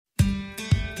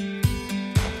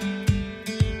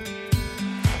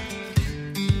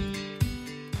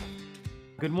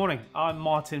Good morning, I'm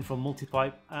Martin from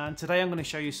Multipipe, and today I'm going to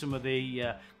show you some of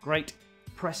the great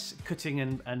press, cutting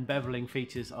and beveling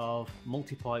features of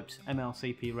Multipipe's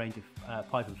MLCP range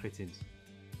of pipe and fittings.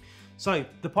 So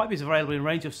the pipe is available in a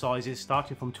range of sizes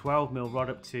starting from 12mm right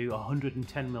up to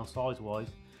 110mm size wise,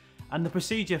 and the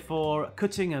procedure for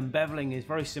cutting and beveling is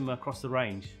very similar across the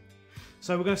range.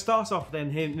 So we're going to start off then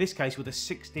here in this case with a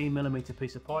 16mm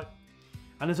piece of pipe.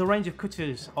 And there's a range of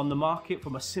cutters on the market,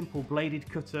 from a simple bladed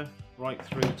cutter right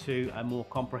through to a more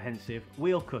comprehensive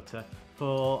wheel cutter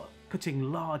for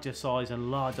cutting larger size and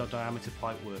larger diameter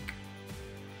pipe work.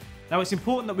 Now it's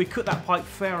important that we cut that pipe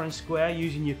fair and square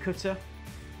using your cutter.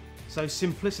 So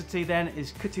simplicity then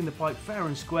is cutting the pipe fair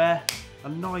and square. A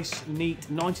nice neat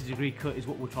 90-degree cut is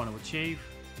what we're trying to achieve.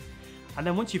 And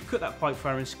then once you've cut that pipe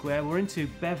fair and square, we're into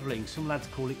beveling. Some lads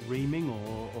call it reaming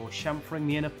or chamfering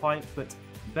the inner pipe, but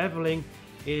beveling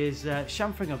is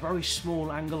chamfering a very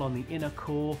small angle on the inner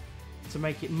core to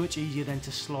make it much easier then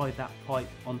to slide that pipe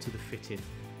onto the fitting.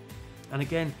 And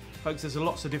again, folks, there's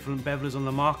lots of different bevelers on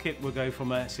the market. We'll go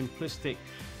from a simplistic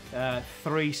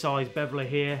 3-size beveler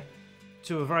here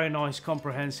to a very nice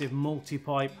comprehensive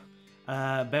multi-pipe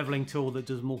beveling tool that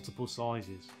does multiple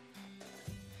sizes.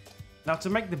 Now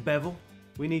to make the bevel,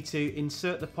 we need to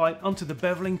insert the pipe onto the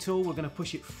beveling tool. We're going to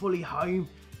push it fully home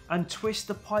and twist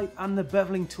the pipe and the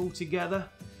beveling tool together.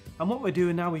 And what we're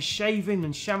doing now is shaving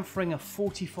and chamfering a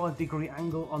 45-degree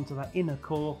angle onto that inner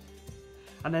core,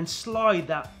 and then slide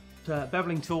that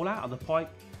beveling tool out of the pipe,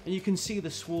 and you can see the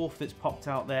swarf that's popped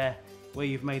out there where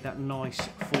you've made that nice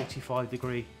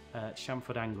 45-degree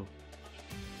chamfered angle.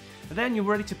 And then you're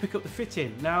ready to pick up the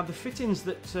fitting. Now the fittings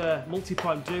that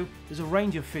Multipipe do, there's a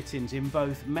range of fittings in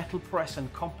both metal press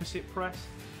and composite press.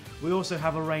 We also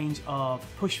have a range of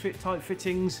push fit type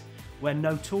fittings where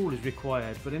no tool is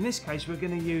required, but in this case we're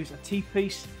going to use a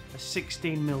T-piece, a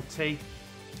 16mm T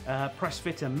press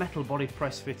fit, a metal body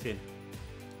press fitting.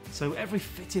 So every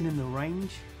fitting in the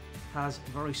range has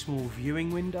very small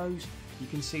viewing windows. You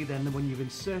can see then that when you've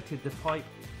inserted the pipe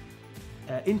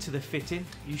into the fitting,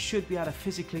 you should be able to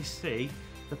physically see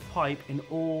the pipe in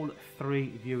all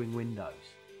 3 viewing windows.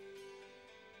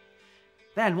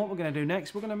 Then what we're going to do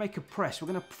next, we're going to make a press. We're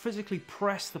going to physically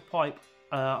press the pipe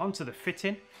onto the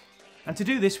fitting. And to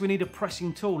do this, we need a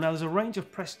pressing tool. Now there's a range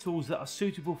of press tools that are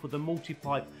suitable for the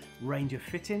Multipipe range of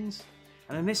fittings.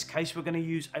 And in this case, we're going to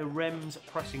use a REMS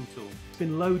pressing tool. It's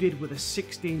been loaded with a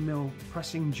 16mm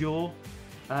pressing jaw.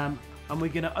 And we're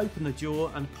going to open the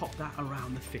jaw and pop that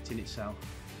around the fitting itself.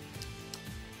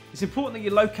 It's important that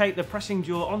you locate the pressing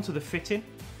jaw onto the fitting,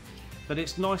 that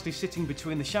it's nicely sitting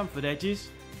between the chamfered edges.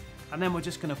 And then we're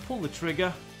just going to pull the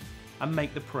trigger and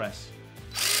make the press.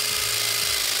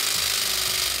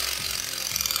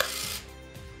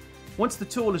 Once the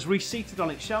tool is reseated on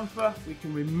its chamfer, we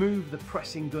can remove the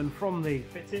pressing gun from the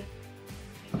fitting.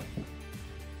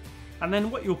 And then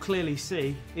what you'll clearly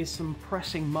see is some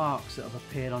pressing marks that have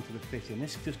appeared onto the fitting.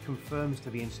 This just confirms to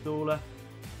the installer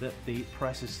that the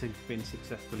press has been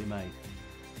successfully made.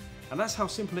 And that's how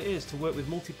simple it is to work with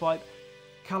Multipipe,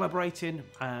 calibrating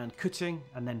and cutting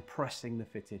and then pressing the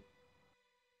fitting.